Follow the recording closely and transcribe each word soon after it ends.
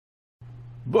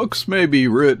Books may be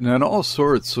written in all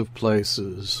sorts of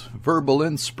places. Verbal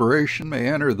inspiration may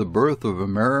enter the birth of a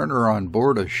mariner on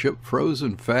board a ship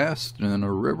frozen fast in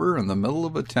a river in the middle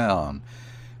of a town.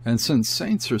 And since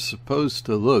saints are supposed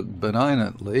to look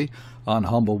benignantly on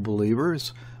humble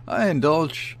believers, I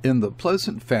indulge in the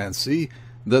pleasant fancy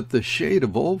that the shade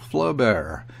of old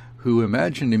Flaubert, who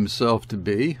imagined himself to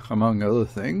be, among other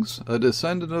things, a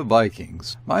descendant of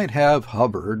Vikings, might have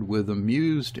hovered with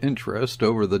amused interest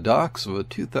over the docks of a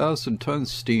 2,000-ton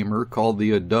steamer called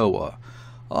the Adowa,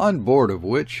 on board of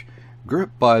which,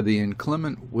 gripped by the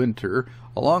inclement winter,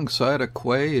 alongside a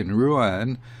quay in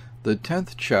Rouen, the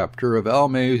 10th chapter of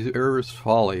Almayer's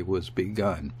Folly was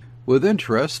begun. With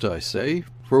interest, I say,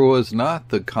 for was not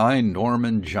the kind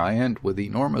Norman giant with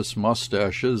enormous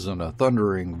mustaches and a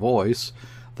thundering voice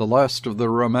the last of the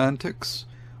romantics?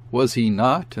 Was he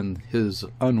not, in his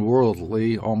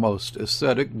unworldly, almost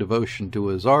ascetic devotion to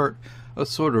his art, a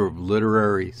sort of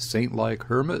literary, saint-like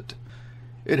hermit?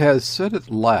 "It has set at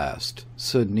last,"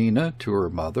 said Nina to her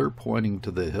mother, pointing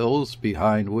to the hills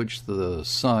behind which the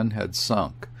sun had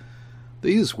sunk.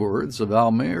 These words of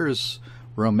Almayer's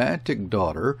romantic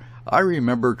daughter I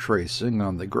remember tracing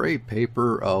on the grey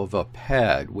paper of a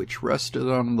pad which rested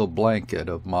on the blanket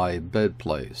of my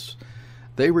bed-place.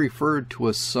 They referred to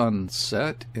a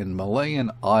sunset in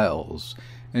Malayan Isles,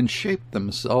 and shaped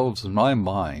themselves in my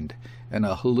mind in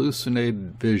a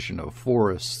hallucinated vision of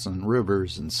forests and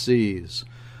rivers and seas,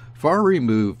 far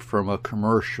removed from a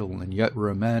commercial and yet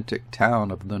romantic town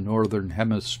of the northern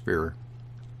hemisphere.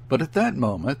 But at that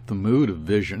moment the mood of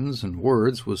visions and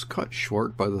words was cut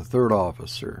short by the third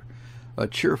officer, a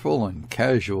cheerful and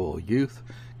casual youth,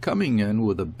 coming in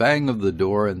with a bang of the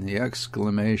door and the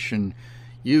exclamation,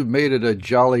 "You've made it a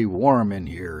jolly warm in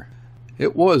here."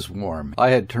 It was warm. I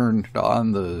had turned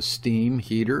on the steam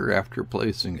heater after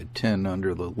placing a tin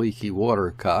under the leaky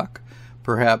watercock.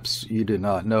 Perhaps you do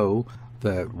not know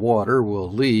that water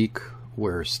will leak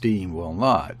where steam will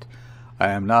not. I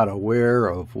am not aware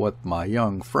of what my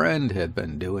young friend had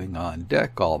been doing on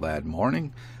deck all that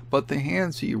morning, but the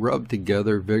hands he rubbed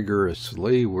together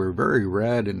vigorously were very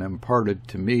red and imparted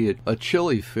to me a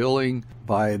chilly feeling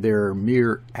by their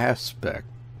mere aspect.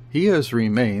 He has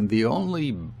remained the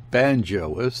only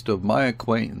banjoist of my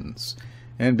acquaintance,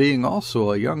 and being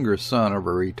also a younger son of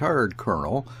a retired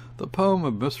colonel, the poem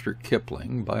of Mr.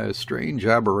 Kipling, by a strange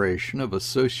aberration of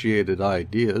associated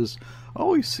ideas,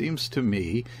 always seems to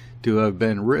me to have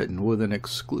been written with an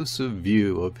exclusive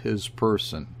view of his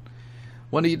person.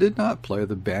 When he did not play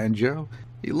the banjo,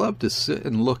 he loved to sit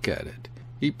and look at it.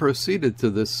 He proceeded to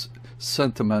this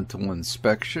sentimental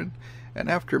inspection, and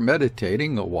after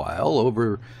meditating a while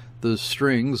over the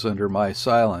strings under my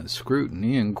silent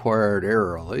scrutiny, inquired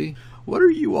airily, "What are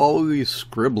you always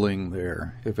scribbling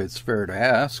there, if it's fair to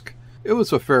ask?" It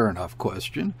was a fair enough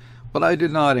question, but I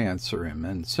did not answer him,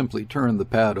 and simply turned the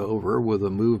pad over with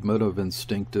a movement of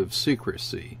instinctive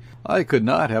secrecy. I could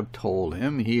not have told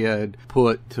him he had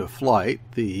put to flight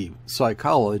the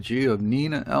psychology of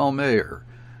Nina Almayer,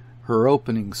 her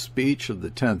opening speech of the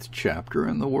 10th chapter,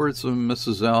 and the words of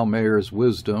Mrs. Almayer's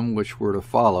wisdom which were to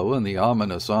follow in the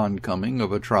ominous oncoming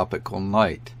of a tropical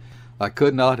night. I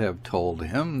could not have told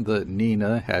him that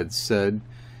Nina had said,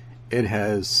 "It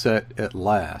has set at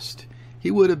last." He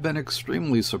would have been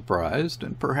extremely surprised,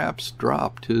 and perhaps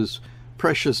dropped his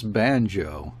precious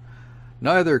banjo.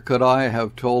 Neither could I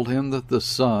have told him that the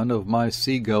sun of my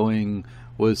sea-going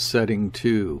was setting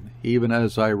too, even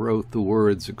as I wrote the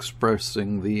words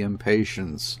expressing the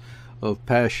impatience of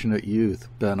passionate youth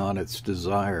bent on its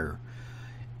desire.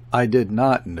 I did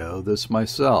not know this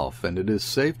myself, and it is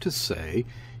safe to say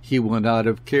he would not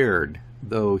have cared,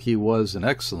 though he was an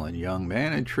excellent young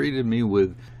man and treated me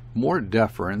with more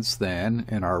deference than,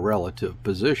 in our relative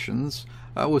positions,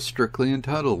 I was strictly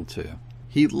entitled to.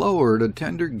 He lowered a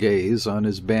tender gaze on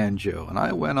his banjo, and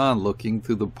I went on looking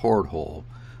through the porthole.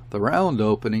 The round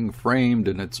opening framed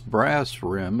in its brass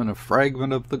rim a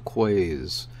fragment of the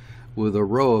quays, with a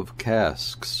row of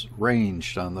casks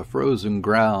ranged on the frozen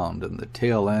ground and the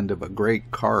tail end of a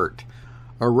great cart.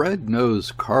 A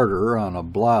red-nosed carter on a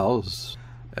blouse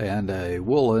and a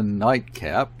woolen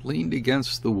nightcap leaned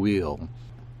against the wheel.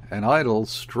 An idle,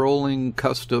 strolling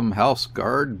custom house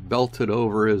guard, belted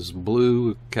over his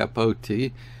blue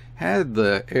capote, had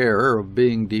the air of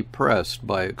being depressed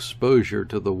by exposure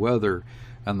to the weather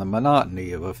and the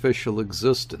monotony of official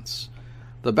existence.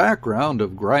 The background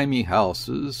of grimy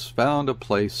houses found a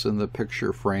place in the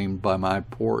picture framed by my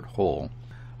porthole.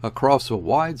 Across a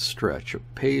wide stretch of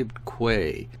paved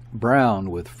quay,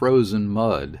 brown with frozen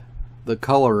mud, The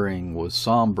coloring was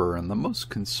somber, and the most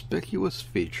conspicuous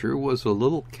feature was a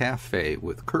little cafe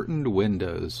with curtained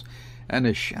windows and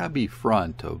a shabby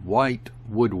front of white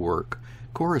woodwork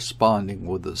corresponding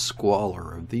with the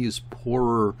squalor of these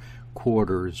poorer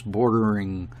quarters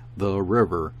bordering the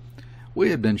river. We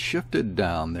had been shifted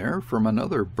down there from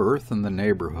another berth in the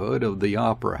neighborhood of the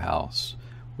Opera House,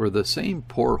 where the same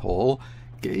porthole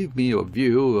gave me a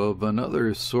view of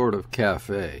another sort of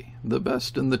cafe, the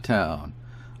best in the town.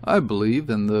 I believe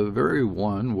in the very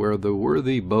one where the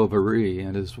worthy Bovary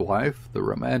and his wife, the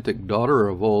romantic daughter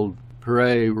of old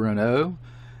Père Renaud,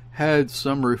 had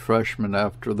some refreshment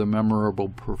after the memorable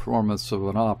performance of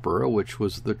an opera which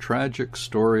was the tragic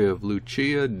story of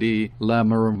Lucia di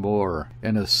Lammermoor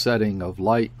in a setting of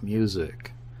light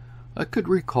music. I could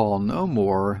recall no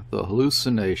more the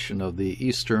hallucination of the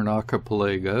Eastern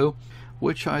Archipelago,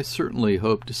 which I certainly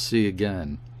hope to see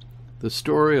again. The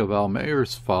story of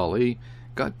Almayer's Folly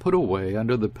got put away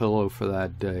under the pillow for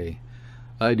that day.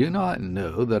 I do not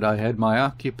know that I had my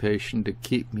occupation to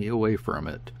keep me away from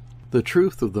it. The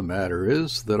truth of the matter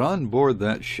is that on board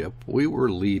that ship we were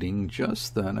leading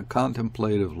just then a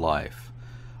contemplative life.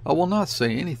 I will not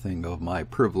say anything of my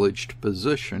privileged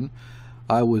position.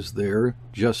 I was there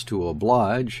just to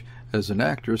oblige, as an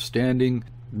actor standing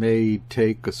may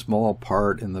take a small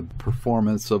part in the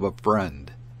performance of a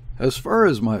friend. As far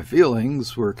as my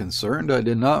feelings were concerned, I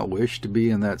did not wish to be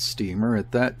in that steamer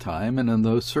at that time and in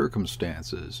those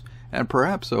circumstances, and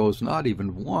perhaps I was not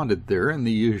even wanted there in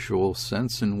the usual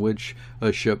sense in which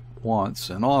a ship wants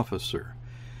an officer.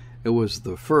 It was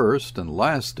the first and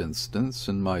last instance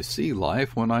in my sea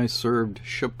life when I served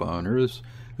ship owners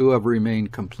who have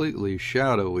remained completely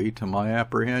shadowy to my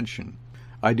apprehension.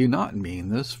 I do not mean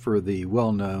this for the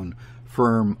well-known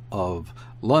firm of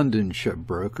London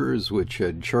shipbrokers which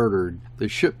had chartered the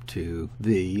ship to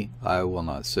the, I will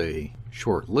not say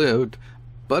short-lived,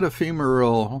 but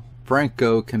ephemeral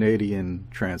Franco-Canadian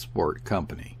Transport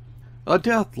Company. A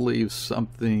death leaves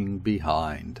something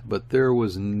behind, but there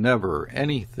was never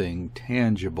anything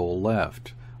tangible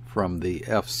left from the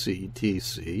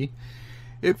FCTC.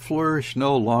 It flourished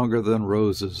no longer than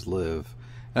roses live,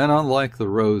 and unlike the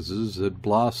roses, it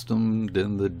blossomed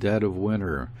in the dead of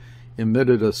winter,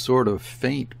 emitted a sort of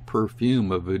faint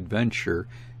perfume of adventure,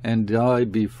 and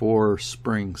died before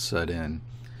spring set in.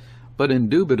 But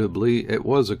indubitably it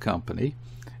was a company.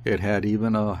 It had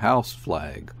even a house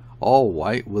flag, all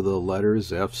white with the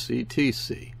letters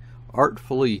FCTC,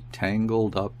 artfully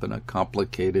tangled up in a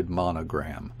complicated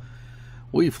monogram.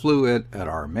 We flew it at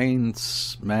our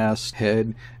mainmast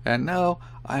head, and now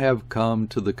I have come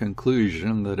to the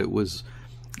conclusion that it was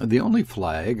the only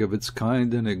flag of its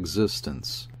kind in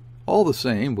existence. All the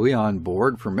same, we on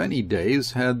board for many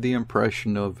days had the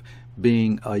impression of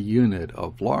being a unit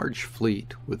of large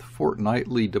fleet with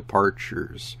fortnightly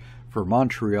departures for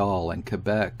Montreal and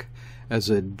Quebec,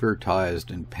 as advertised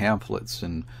in pamphlets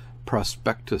and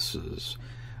prospectuses,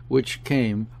 which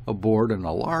came aboard in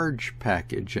a large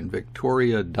package in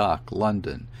Victoria Dock,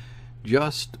 London,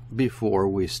 just before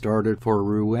we started for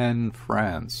Rouen,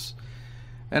 France.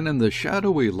 And in the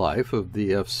shadowy life of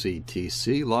the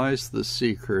FCTC lies the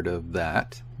secret of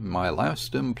that, my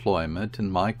last employment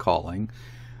and my calling,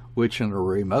 which in a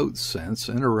remote sense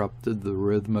interrupted the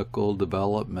rhythmical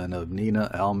development of Nina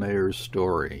Almayer's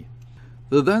story.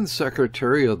 The then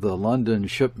secretary of the London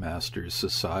Shipmasters'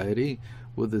 Society,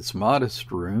 with its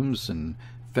modest rooms in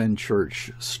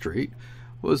Fenchurch Street,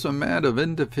 was a man of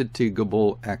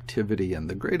indefatigable activity and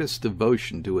the greatest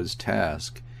devotion to his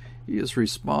task. He is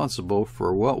responsible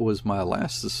for what was my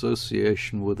last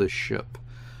association with a ship.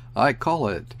 I call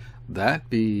it that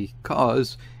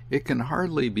because it can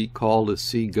hardly be called a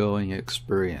sea-going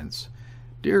experience.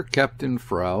 Dear Captain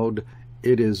Froude,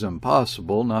 it is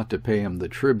impossible not to pay him the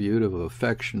tribute of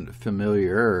affectionate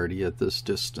familiarity at this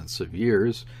distance of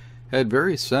years, had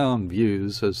very sound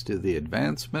views as to the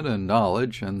advancement in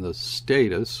knowledge and the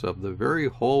status of the very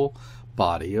whole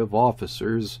body of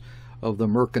officers of the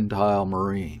mercantile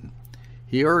marine.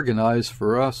 He organized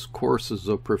for us courses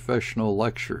of professional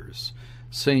lectures,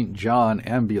 St. John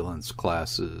ambulance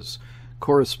classes,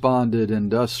 corresponded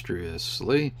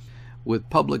industriously with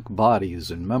public bodies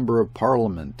and Member of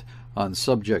Parliament on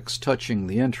subjects touching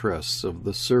the interests of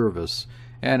the service,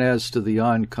 and as to the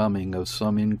oncoming of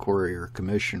some inquiry or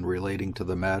commission relating to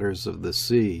the matters of the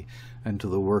sea and to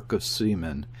the work of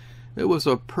seamen. It was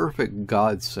a perfect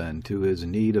godsend to his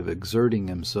need of exerting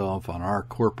himself on our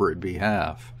corporate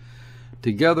behalf.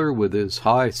 Together with his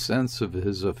high sense of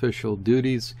his official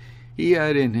duties, he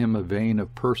had in him a vein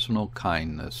of personal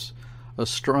kindness, a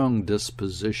strong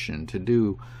disposition to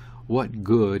do what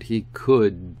good he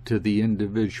could to the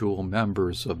individual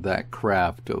members of that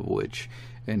craft of which,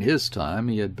 in his time,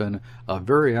 he had been a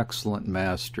very excellent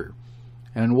master.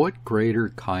 And what greater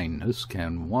kindness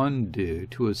can one do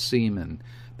to a seaman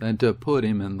than to put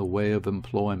him in the way of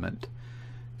employment?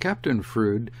 Captain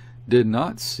Froude did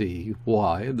not see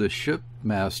why the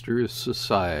Shipmasters'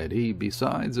 Society,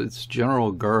 besides its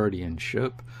general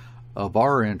guardianship of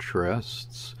our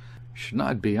interests, should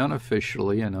not be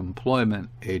unofficially an employment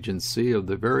agency of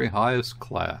the very highest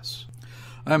class.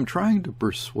 I am trying to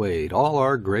persuade all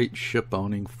our great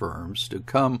ship-owning firms to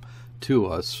come to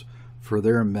us for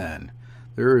their men.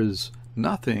 There is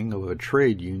nothing of a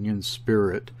trade union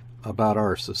spirit about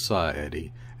our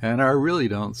society, and I really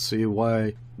don't see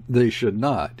why they should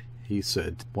not, he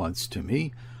said once to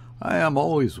me. I am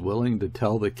always willing to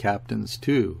tell the captains,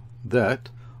 too, that,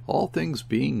 all things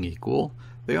being equal,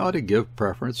 they ought to give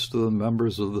preference to the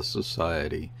members of the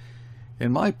society.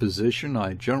 In my position,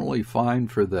 I generally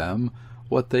find for them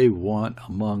what they want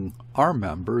among our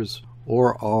members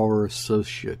or our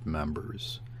associate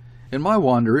members. In my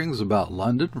wanderings about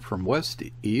London from west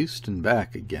to east and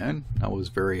back again, I was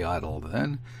very idle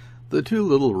then, the two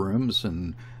little rooms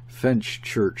in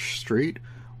Fenchurch Street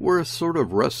were a sort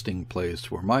of resting place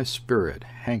where my spirit,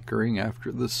 hankering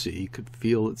after the sea, could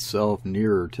feel itself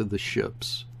nearer to the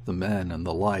ships, the men, and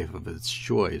the life of its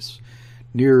choice,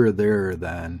 nearer there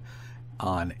than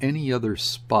on any other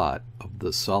spot of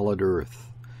the solid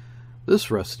earth. This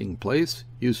resting place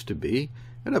used to be,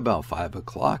 at about 5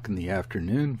 o'clock in the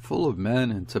afternoon, full of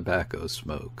men and tobacco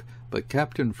smoke, but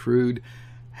Captain Froude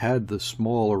had the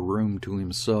smaller room to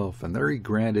himself, and there he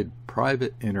granted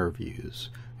private interviews,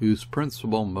 whose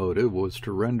principal motive was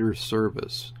to render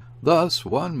service. Thus,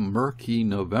 one murky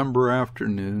November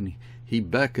afternoon, he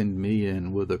beckoned me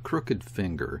in with a crooked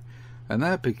finger, and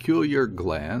that peculiar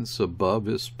glance above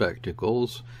his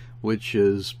spectacles, which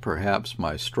is perhaps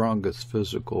my strongest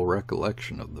physical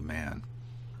recollection of the man.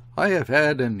 "I have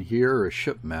had in here a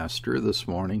shipmaster this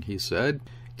morning," he said,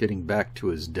 getting back to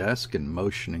his desk and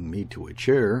motioning me to a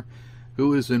chair,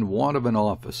 "who is in want of an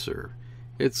officer.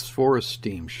 It's for a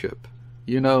steamship.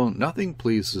 You know, nothing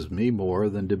pleases me more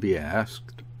than to be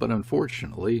asked, but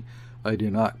unfortunately I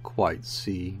do not quite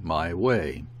see my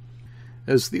way."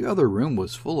 As the other room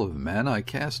was full of men, I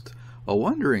cast a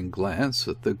wondering glance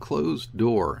at the closed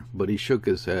door, but he shook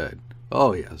his head.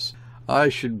 "Oh, yes, I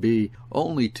should be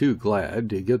only too glad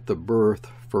to get the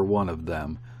berth for one of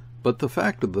them, but the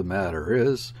fact of the matter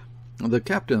is, the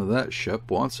captain of that ship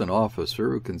wants an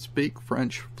officer who can speak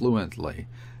French fluently,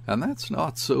 and that's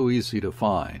not so easy to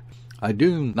find. I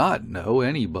do not know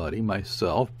anybody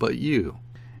myself but you.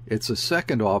 It's a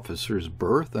second officer's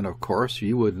berth, and of course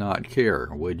you would not care,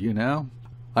 would you now?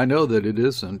 I know that it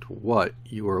isn't what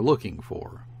you are looking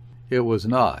for." It was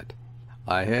not.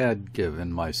 I had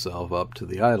given myself up to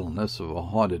the idleness of a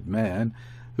haunted man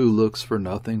who looks for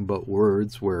nothing but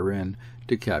words wherein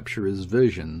to capture his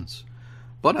visions.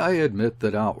 But I admit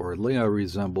that outwardly I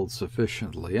resembled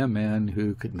sufficiently a man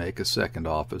who could make a second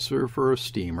officer for a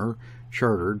steamer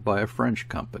chartered by a French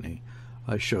company.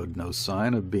 I showed no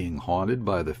sign of being haunted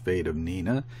by the fate of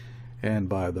Nina, and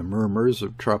by the murmurs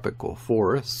of tropical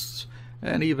forests,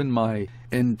 and even my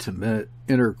intimate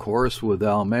intercourse with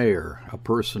Almayer, a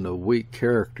person of weak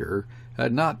character,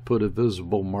 had not put a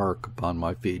visible mark upon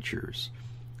my features.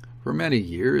 For many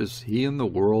years he and the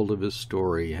world of his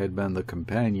story had been the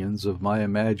companions of my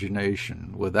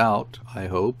imagination, without, I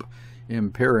hope,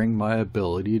 impairing my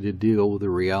ability to deal with the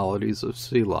realities of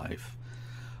sea life.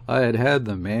 I had had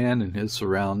the man and his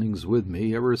surroundings with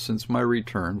me ever since my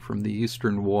return from the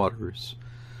eastern waters,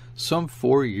 some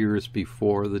 4 years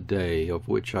before the day of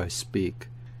which I speak.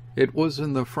 It was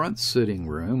in the front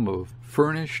sitting-room of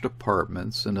furnished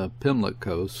apartments in a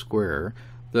Pimlico square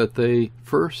that they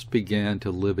first began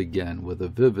to live again with a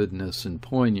vividness and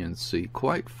poignancy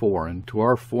quite foreign to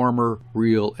our former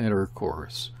real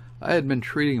intercourse. I had been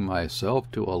treating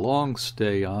myself to a long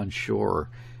stay on shore,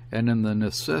 and in the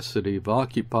necessity of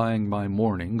occupying my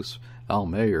mornings,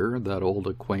 Almayer, that old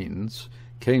acquaintance,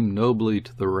 came nobly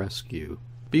to the rescue.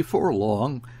 Before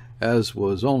long, as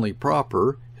was only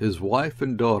proper, his wife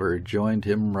and daughter joined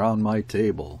him round my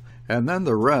table, and then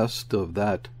the rest of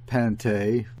that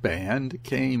Panté band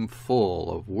came full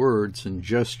of words and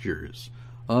gestures.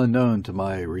 Unknown to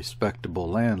my respectable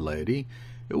landlady,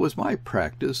 it was my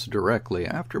practice directly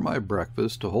after my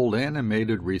breakfast to hold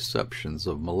animated receptions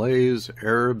of Malays,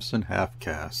 Arabs, and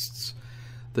half-castes.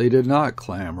 They did not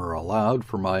clamor aloud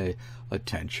for my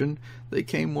attention. They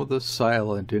came with a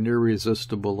silent and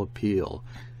irresistible appeal,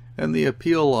 and the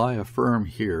appeal, I affirm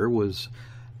here, was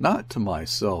not to my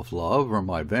self-love or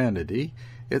my vanity.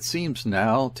 It seems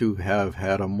now to have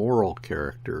had a moral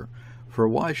character, for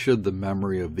why should the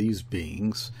memory of these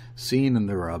beings, seen in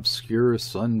their obscure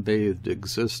sun-bathed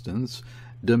existence,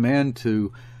 demand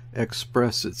to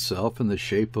express itself in the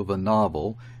shape of a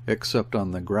novel, except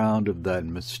on the ground of that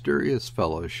mysterious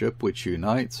fellowship which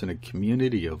unites in a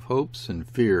community of hopes and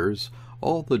fears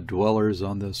all the dwellers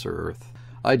on this earth?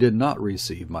 I did not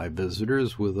receive my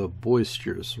visitors with a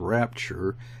boisterous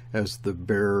rapture as the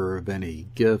bearer of any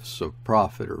gifts of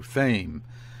profit or fame.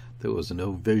 There was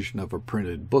no vision of a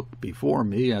printed book before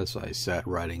me as I sat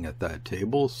writing at that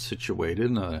table,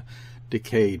 situated in a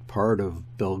decayed part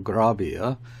of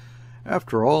Belgravia.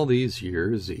 After all these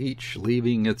years, each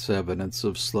leaving its evidence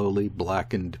of slowly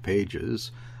blackened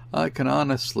pages, I can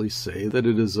honestly say that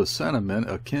it is a sentiment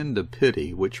akin to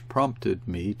pity which prompted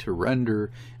me to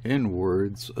render in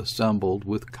words assembled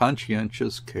with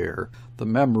conscientious care the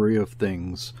memory of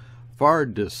things far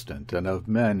distant and of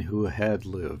men who had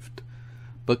lived.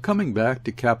 But coming back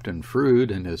to Captain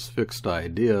Froude and his fixed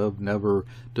idea of never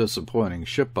disappointing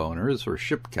ship owners or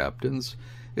ship captains,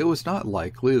 it was not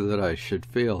likely that I should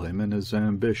fail him in his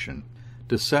ambition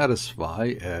to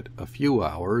satisfy at a few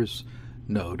hours'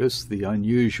 notice the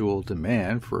unusual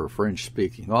demand for a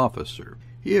French-speaking officer.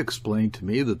 He explained to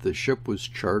me that the ship was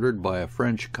chartered by a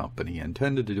French company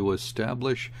intended to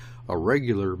establish a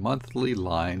regular monthly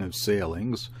line of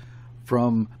sailings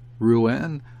from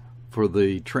Rouen for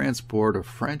the transport of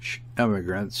French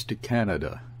emigrants to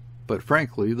Canada. But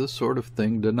frankly, this sort of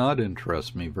thing did not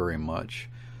interest me very much.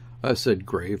 I said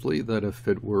gravely that if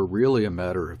it were really a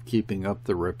matter of keeping up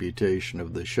the reputation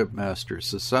of the Shipmasters'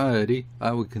 Society,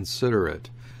 I would consider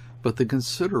it. But the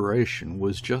consideration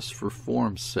was just for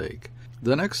form's sake.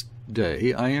 The next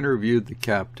day I interviewed the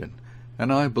captain,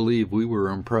 and I believe we were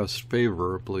impressed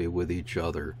favorably with each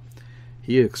other.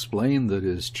 He explained that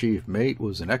his chief mate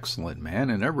was an excellent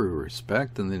man in every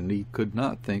respect, and that he could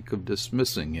not think of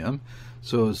dismissing him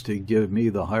so as to give me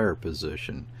the higher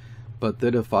position, but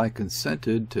that if I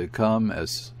consented to come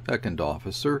as second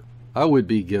officer, I would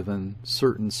be given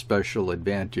certain special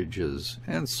advantages,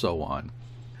 and so on.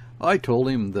 I told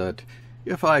him that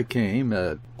if I came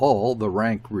at all, the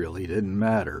rank really didn't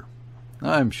matter.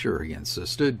 I'm sure, he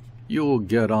insisted, you'll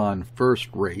get on first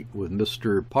rate with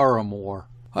Mr. Paramore.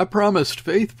 I promised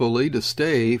faithfully to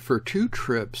stay for 2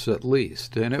 trips at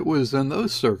least, and it was in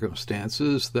those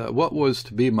circumstances that what was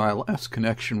to be my last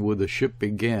connection with the ship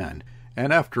began.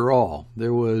 And after all,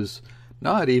 there was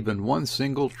not even one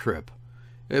single trip.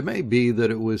 It may be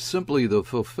that it was simply the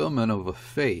fulfillment of a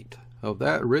fate, of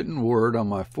that written word on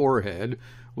my forehead,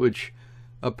 which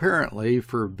apparently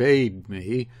forbade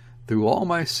me, through all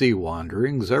my sea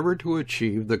wanderings, ever to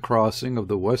achieve the crossing of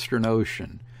the Western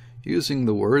Ocean, using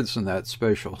the words in that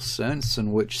special sense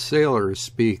in which sailors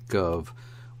speak of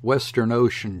Western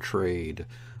Ocean trade,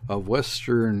 of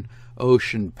Western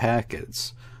Ocean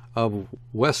packets, of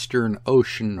Western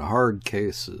Ocean hard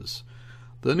cases.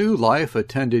 The new life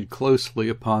attended closely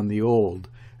upon the old,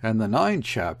 and the 9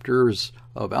 chapters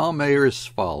of Almayer's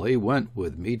Folly went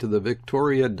with me to the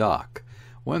Victoria Dock,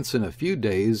 whence in a few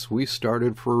days we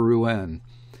started for Rouen.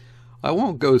 I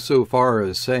won't go so far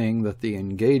as saying that the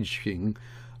engaging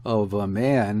of a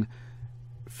man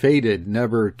fated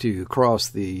never to cross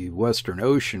the Western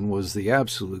Ocean was the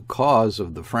absolute cause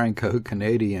of the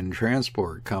Franco-Canadian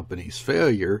Transport Company's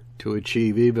failure to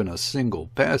achieve even a single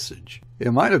passage.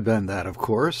 It might have been that, of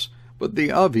course, but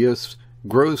the obvious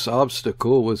gross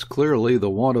obstacle was clearly the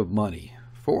want of money.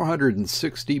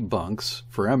 460 bunks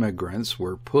for emigrants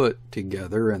were put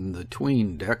together in the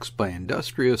 'tween decks by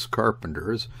industrious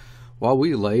carpenters while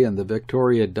we lay in the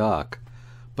Victoria Dock,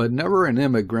 but never an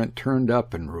immigrant turned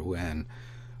up in Rouen,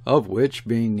 of which,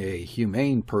 being a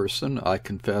humane person, I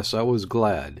confess I was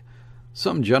glad.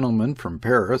 Some gentlemen from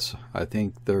Paris, I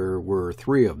think there were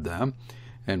 3 of them,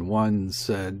 and one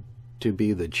said to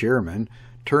be the chairman,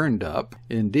 turned up,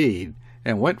 indeed,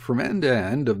 and went from end to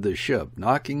end of the ship,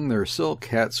 knocking their silk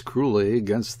hats cruelly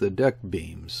against the deck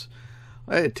beams.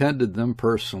 I attended them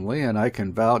personally, and I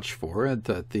can vouch for it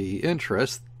that the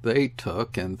interest they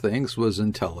took in things was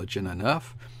intelligent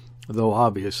enough, though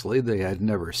obviously they had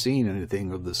never seen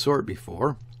anything of the sort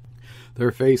before.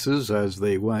 Their faces as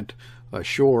they went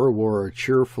ashore wore a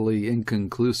cheerfully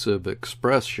inconclusive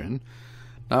expression,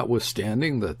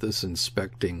 notwithstanding that this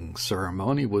inspecting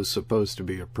ceremony was supposed to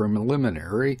be a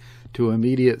preliminary to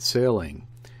immediate sailing.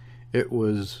 It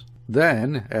was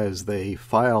then, as they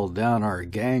filed down our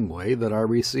gangway, that I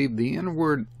received the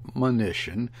inward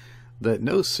monition that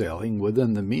no sailing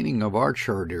within the meaning of our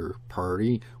charter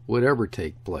party would ever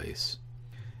take place.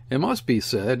 It must be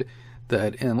said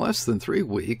that in less than 3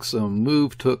 weeks a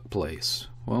move took place.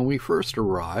 When we first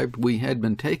arrived, we had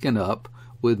been taken up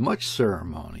with much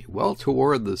ceremony, well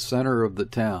toward the center of the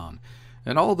town,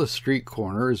 and all the street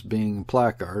corners being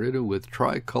placarded with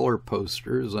tricolor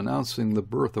posters announcing the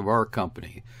birth of our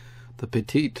company. The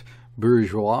petit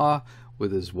bourgeois,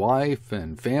 with his wife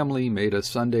and family, made a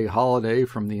Sunday holiday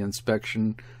from the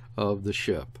inspection of the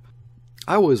ship.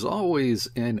 I was always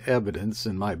in evidence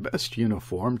in my best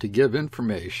uniform to give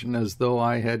information as though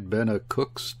I had been a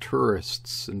Cook's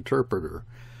tourist's interpreter,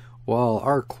 while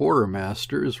our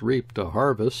quartermasters reaped a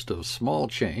harvest of small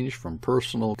change from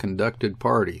personal conducted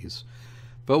parties.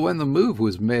 But when the move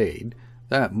was made,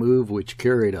 that move which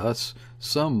carried us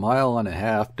some mile and a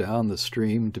half down the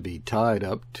stream to be tied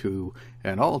up to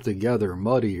an altogether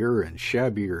muddier and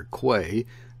shabbier quay,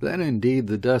 then indeed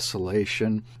the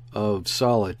desolation of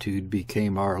solitude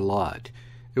became our lot.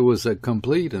 It was a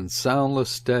complete and soundless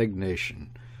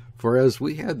stagnation, for as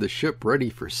we had the ship ready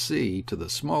for sea to the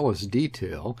smallest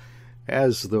detail,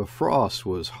 as the frost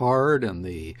was hard and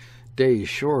the days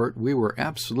short, we were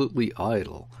absolutely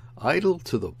idle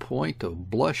to the point of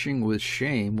blushing with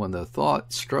shame when the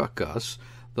thought struck us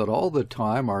that all the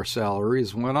time our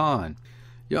salaries went on.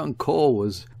 Young Cole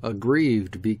was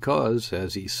aggrieved because,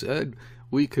 as he said,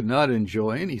 we could not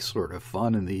enjoy any sort of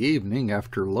fun in the evening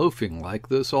after loafing like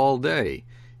this all day.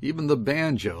 Even the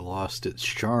banjo lost its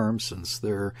charm, since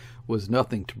there was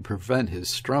nothing to prevent his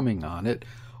strumming on it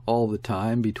all the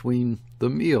time between the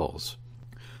meals.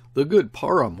 The good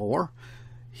Paramore,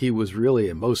 he was really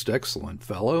a most excellent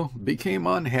fellow, became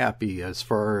unhappy as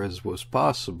far as was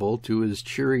possible to his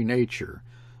cheery nature,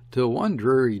 till one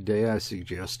dreary day I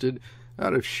suggested,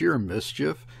 out of sheer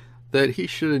mischief, that he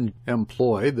should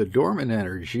employ the dormant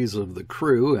energies of the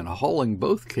crew in hauling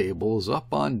both cables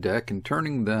up on deck and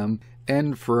turning them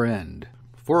end for end.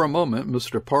 For a moment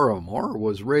Mr. Paramore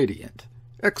was radiant.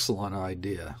 Excellent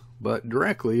idea. But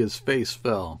directly his face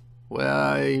fell.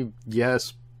 "Why,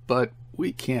 yes, but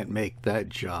we can't make that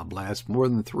job last more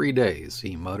than 3 days,"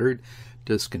 he muttered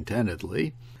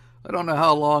discontentedly. I don't know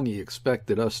how long he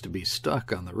expected us to be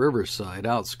stuck on the riverside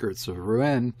outskirts of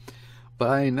Rouen, but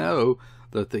I know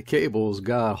that the cables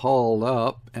got hauled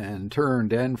up and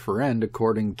turned end for end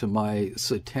according to my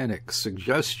satanic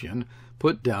suggestion,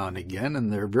 put down again,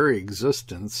 and their very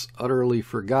existence utterly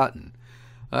forgotten.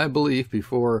 I believe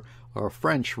before a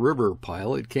French river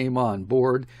pilot came on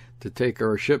board to take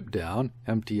our ship down,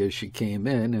 empty as she came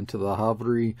in, into the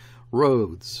Havre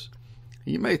roads.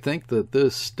 You may think that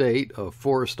this state of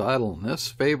forced idleness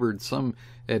favored some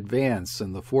advance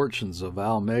in the fortunes of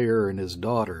Almayer and his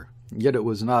daughter, yet it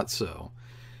was not so.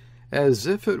 As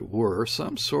if it were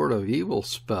some sort of evil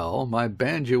spell, my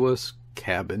banjoist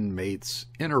cabin mate's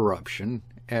interruption,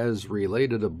 as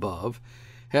related above,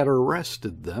 had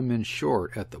arrested them, in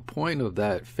short, at the point of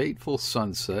that fateful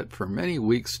sunset for many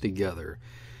weeks together.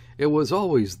 It was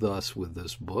always thus with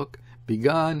this book,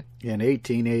 begun in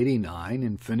 1889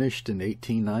 and finished in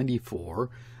 1894,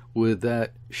 with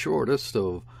that shortest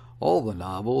of all the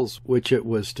novels which it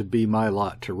was to be my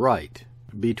lot to write.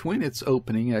 Between its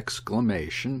opening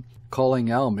exclamation, calling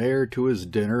Almayer to his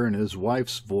dinner in his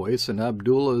wife's voice, and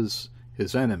Abdullah's,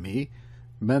 his enemy,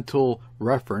 mental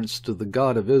reference to the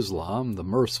God of Islam, the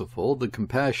merciful, the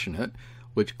compassionate,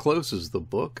 which closes the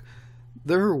book,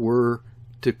 there were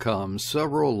to come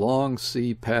several long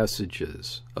sea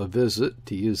passages, a visit,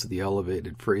 to use the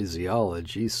elevated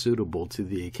phraseology suitable to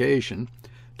the occasion,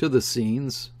 to the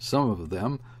scenes, some of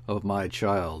them, of my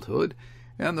childhood,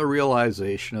 and the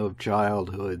realization of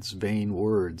childhood's vain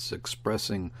words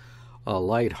expressing a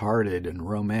light-hearted and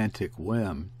romantic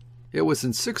whim. It was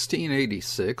in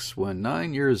 1686, when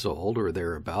 9 years old or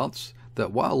thereabouts,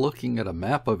 that while looking at a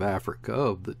map of Africa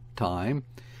of the time,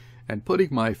 and putting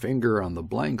my finger on the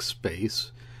blank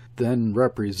space, then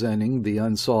representing the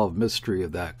unsolved mystery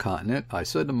of that continent, I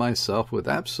said to myself with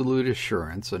absolute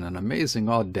assurance and an amazing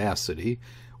audacity,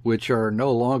 which are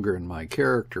no longer in my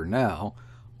character now,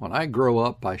 "When I grow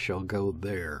up I shall go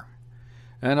there."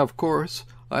 And of course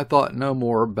I thought no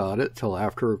more about it till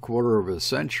after a quarter of a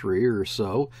century or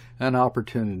so an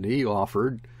opportunity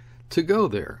offered to go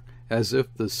there, as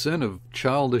if the sin of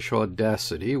childish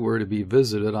audacity were to be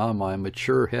visited on my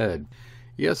mature head.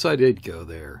 Yes, I did go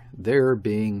there, there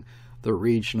being the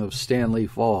region of Stanley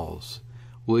Falls,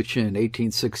 which in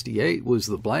 1868 was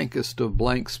the blankest of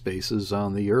blank spaces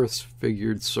on the earth's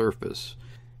figured surface,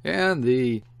 and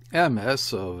the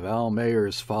MS of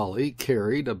Almayer's Folly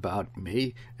carried about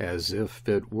me, as if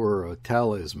it were a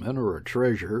talisman or a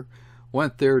treasure,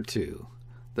 went there too.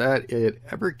 That it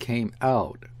ever came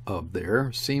out of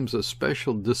there seems a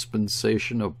special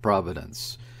dispensation of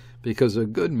Providence, because a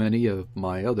good many of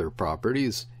my other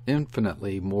properties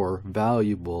infinitely more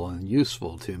valuable and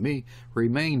useful to me,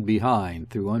 remained behind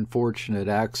through unfortunate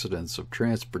accidents of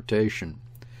transportation.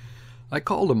 I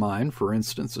call to mind, for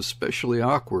instance, a specially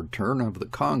awkward turn of the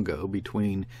Congo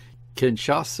between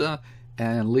Kinshasa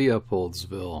and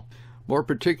Leopoldsville, more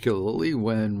particularly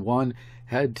when one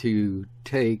had to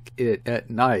take it at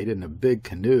night in a big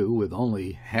canoe with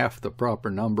only half the proper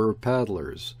number of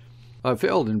paddlers. I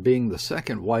failed in being the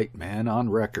second white man on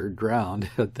record drowned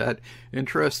at that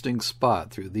interesting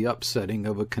spot through the upsetting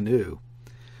of a canoe.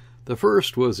 The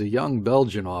first was a young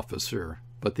Belgian officer,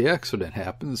 but the accident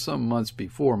happened some months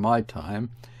before my time,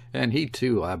 and he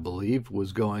too, I believe,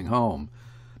 was going home.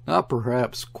 Not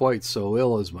perhaps quite so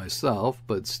ill as myself,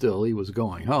 but still he was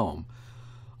going home.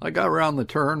 I got round the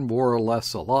turn more or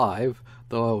less alive,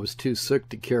 though I was too sick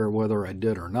to care whether I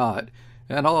did or not,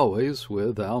 and always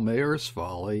with Almayer's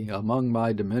Folly among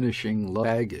my diminishing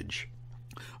baggage.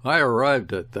 I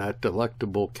arrived at that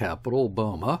delectable capital,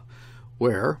 Boma,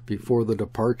 where, before the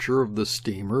departure of the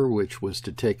steamer which was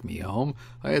to take me home,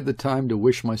 I had the time to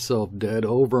wish myself dead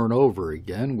over and over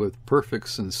again with perfect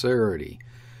sincerity.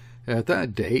 At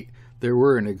that date there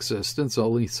were in existence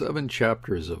only 7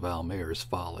 chapters of Almayer's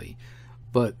Folly,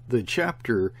 but the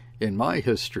chapter in my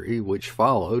history which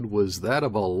followed was that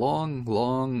of a long,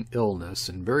 long illness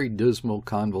and very dismal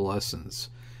convalescence.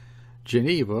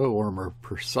 Geneva, or more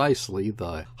precisely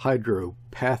the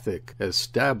hydropathic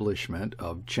establishment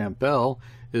of Champel,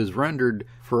 is rendered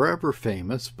forever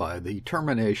famous by the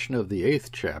termination of the 8th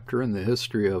chapter in the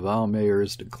history of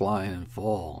Almayer's decline and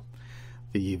fall.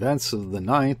 The events of the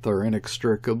 9th are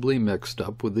inextricably mixed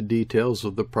up with the details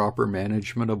of the proper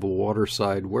management of a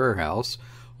waterside warehouse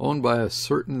owned by a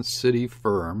certain city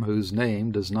firm whose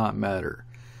name does not matter.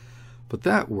 But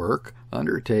that work,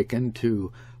 undertaken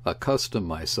to accustom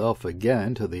myself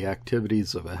again to the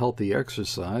activities of a healthy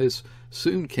exercise,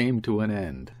 soon came to an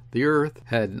end. The earth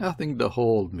had nothing to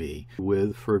hold me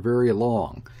with for very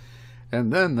long,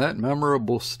 and then that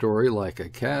memorable story, like a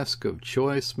cask of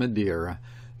choice Madeira,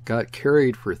 got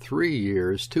carried for 3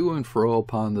 years to and fro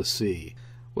upon the sea.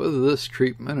 Whether this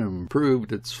treatment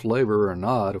improved its flavor or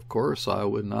not, of course, I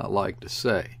would not like to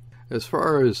say. As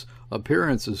far as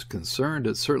appearance is concerned,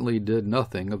 it certainly did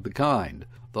nothing of the kind.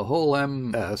 The whole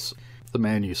MS, the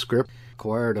manuscript,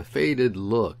 acquired a faded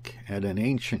look and an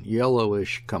ancient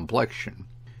yellowish complexion.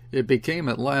 It became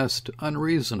at last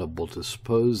unreasonable to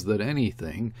suppose that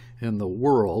anything in the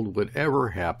world would ever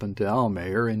happen to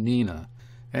Almayer and Nina,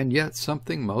 and yet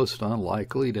something most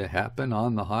unlikely to happen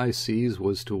on the high seas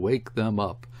was to wake them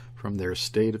up from their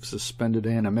state of suspended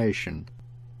animation.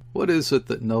 What is it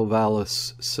that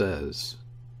Novalis says?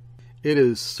 It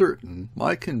is certain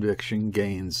my conviction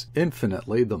gains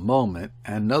infinitely the moment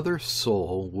another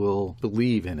soul will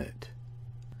believe in it.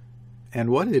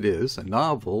 And what it is, a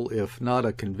novel, if not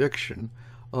a conviction,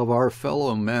 of our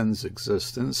fellow men's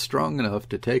existence strong enough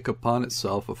to take upon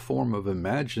itself a form of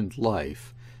imagined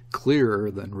life, clearer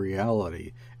than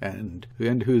reality, and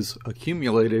whose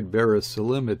accumulated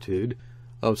verisimilitude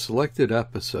of selected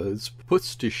episodes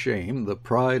puts to shame the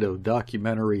pride of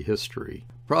documentary history.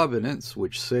 Providence,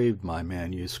 which saved my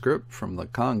manuscript from the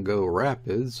Congo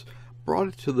rapids, brought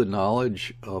it to the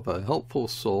knowledge of a helpful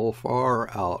soul far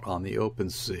out on the open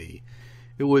sea.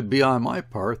 It would be on my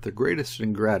part the greatest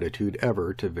ingratitude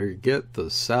ever to forget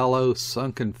the sallow,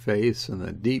 sunken face and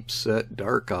the deep-set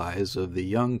dark eyes of the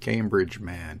young Cambridge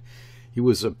man. He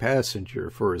was a passenger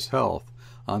for his health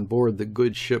on board the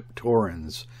good ship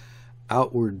Torrens,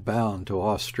 outward bound to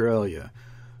Australia,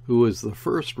 who was the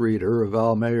first reader of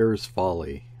Almayer's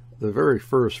Folly, the very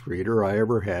first reader I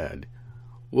ever had.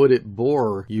 Would it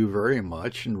bore you very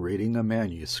much in reading a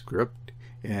manuscript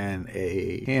in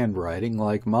a handwriting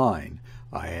like mine?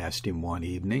 I asked him one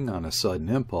evening on a sudden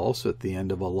impulse at the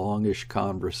end of a longish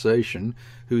conversation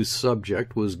whose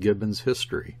subject was Gibbon's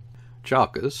history.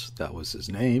 Chalkis, that was his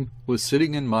name, was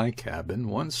sitting in my cabin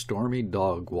one stormy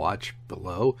dog watch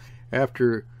below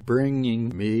after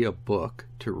bringing me a book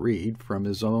to read from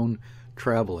his own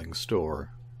traveling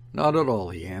store. Not at all,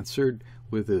 he answered,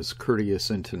 with his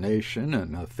courteous intonation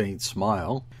and a faint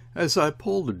smile. As I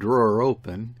pulled the drawer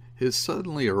open, his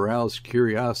suddenly aroused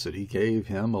curiosity gave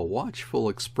him a watchful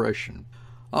expression.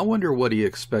 I wonder what he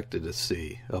expected to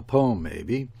see. A poem,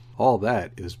 maybe. All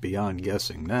that is beyond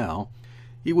guessing now.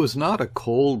 He was not a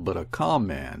cold but a calm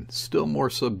man, still more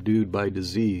subdued by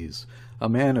disease, a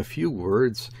man of few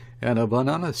words and of an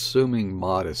unassuming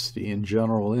modesty in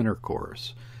general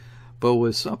intercourse, but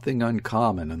with something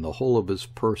uncommon in the whole of his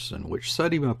person which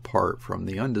set him apart from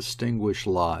the undistinguished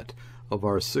lot of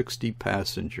our 60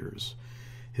 passengers.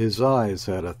 His eyes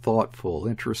had a thoughtful,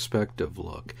 introspective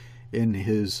look, In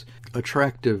his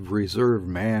attractive, reserved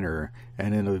manner,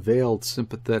 and in a veiled,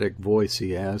 sympathetic voice,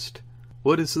 he asked,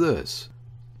 "What is this?"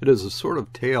 "It is a sort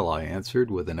of tale," I answered,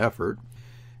 with an effort.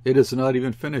 "It is not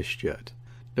even finished yet.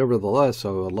 Nevertheless,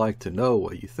 I would like to know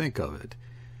what you think of it."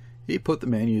 He put the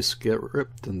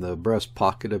manuscript in the breast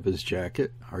pocket of his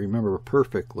jacket. I remember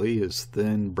perfectly his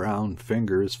thin, brown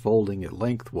fingers folding it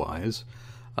lengthwise.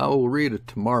 "I will read it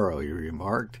tomorrow," he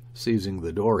remarked, seizing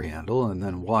the door handle, and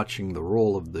then watching the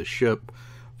roll of the ship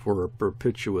for a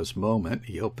propitious moment.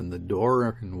 He opened the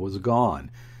door and was gone.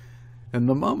 In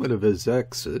the moment of his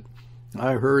exit,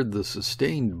 I heard the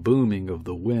sustained booming of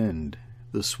the wind,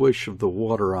 the swish of the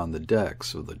water on the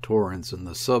decks of the Torrens, and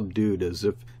the subdued, as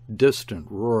if distant,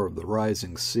 roar of the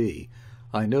rising sea.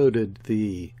 I noted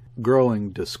the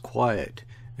growing disquiet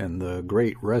and the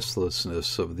great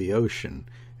restlessness of the ocean,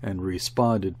 and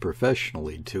responded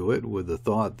professionally to it with the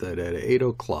thought that at 8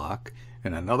 o'clock,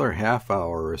 in another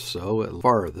half-hour or so at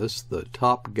farthest, the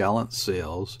top-gallant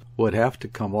sails would have to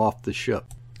come off the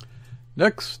ship.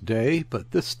 Next day,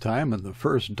 but this time in the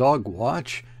first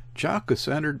dog-watch, Jacques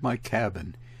entered my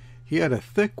cabin. He had a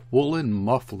thick woolen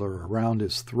muffler around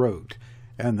his throat,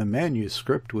 and the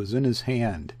manuscript was in his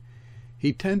hand.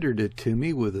 He tendered it to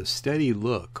me with a steady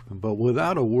look, but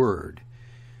without a word.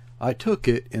 I took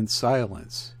it in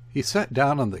silence. He sat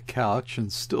down on the couch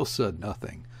and still said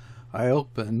nothing. I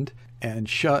opened and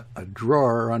shut a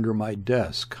drawer under my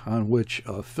desk, on which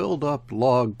a filled-up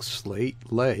log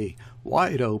slate lay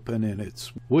wide open in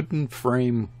its wooden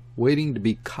frame, waiting to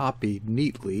be copied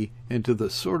neatly into the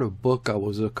sort of book I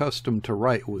was accustomed to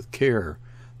write with care,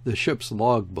 the ship's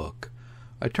log-book.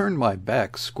 I turned my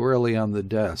back squarely on the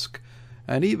desk,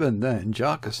 and even then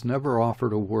Jacques never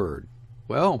offered a word.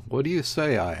 "Well, what do you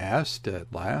say?" I asked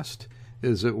at last.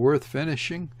 "Is it worth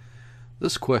finishing?"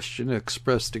 This question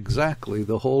expressed exactly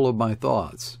the whole of my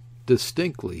thoughts.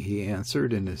 "Distinctly," he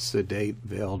answered in his sedate,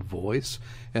 veiled voice,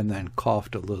 and then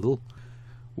coughed a little.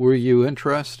 "Were you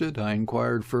interested?" I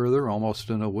inquired further, almost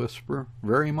in a whisper.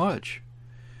 "Very much."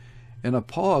 In a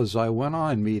pause I went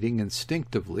on, meeting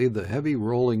instinctively the heavy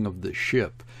rolling of the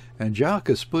ship, and Jacques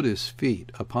put his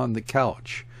feet upon the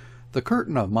couch. The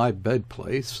curtain of my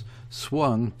bed-place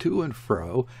swung to and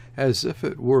fro as if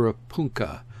it were a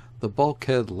punkah. The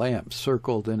bulkhead lamp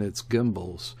circled in its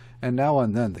gimbals, and now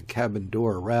and then the cabin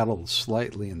door rattled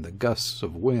slightly in the gusts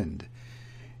of wind.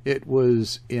 It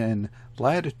was in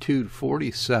latitude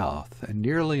 40 south, and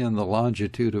nearly in the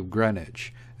longitude of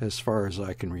Greenwich, as far as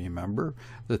I can remember,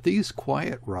 that these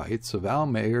quiet rites of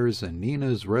Almayer's and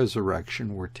Nina's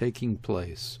resurrection were taking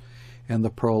place. In the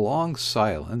prolonged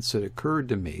silence it occurred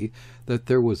to me that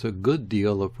there was a good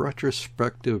deal of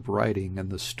retrospective writing in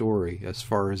the story as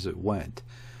far as it went.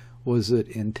 Was it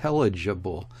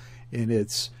intelligible in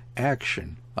its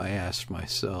action? I asked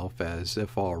myself, as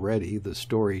if already the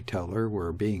storyteller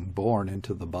were being born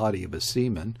into the body of a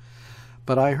seaman.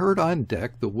 But I heard on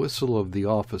deck the whistle of the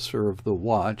officer of the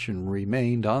watch, and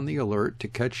remained on the alert to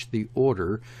catch the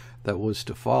order that was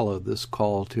to follow this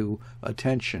call to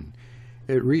attention.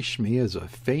 It reached me as a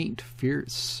faint,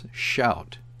 fierce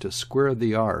shout to square the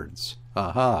yards.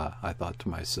 "Aha!" I thought to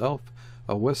myself,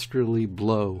 "a westerly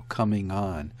blow coming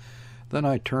on." Then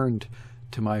I turned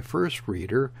to my first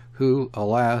reader, who,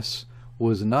 alas,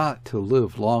 was not to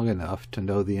live long enough to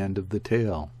know the end of the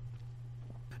tale.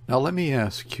 Now let me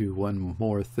ask you one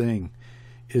more thing.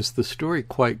 Is the story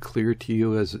quite clear to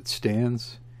you as it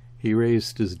stands? He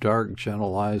raised his dark,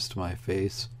 gentle eyes to my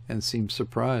face and seemed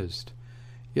surprised.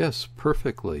 "Yes,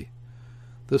 perfectly."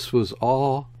 This was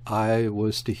all I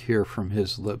was to hear from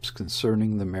his lips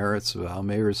concerning the merits of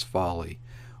Almayer's Folly.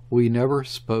 We never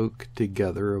spoke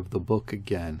together of the book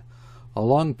again. A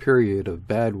long period of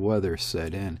bad weather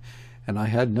set in, and I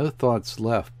had no thoughts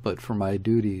left but for my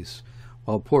duties,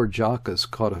 while poor Jacques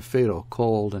caught a fatal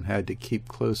cold and had to keep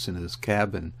close in his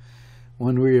cabin.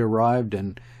 When we arrived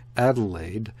in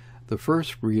Adelaide, the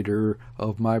first reader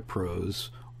of my prose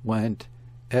went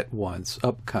at once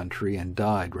up country and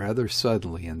died rather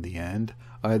suddenly in the end,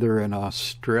 either in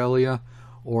Australia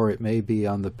or it may be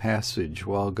on the passage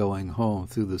while going home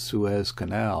through the Suez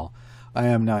Canal. I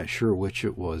am not sure which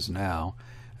it was now,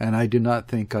 and I do not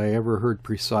think I ever heard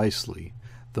precisely,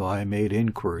 though I made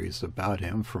inquiries about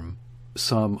him from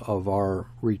some of our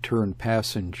return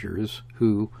passengers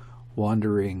who,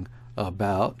 wandering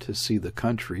about to see the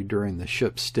country during the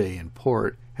ship's stay in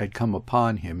port, had come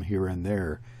upon him here and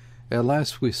there. At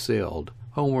last we sailed,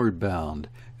 homeward bound,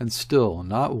 and still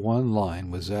not one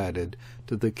line was added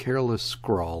to the careless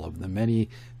scrawl of the many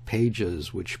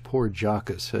pages which poor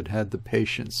Jacques had had the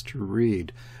patience to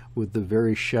read with the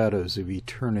very shadows of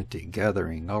eternity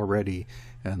gathering already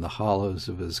in the hollows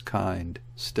of his kind,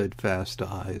 steadfast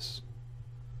eyes.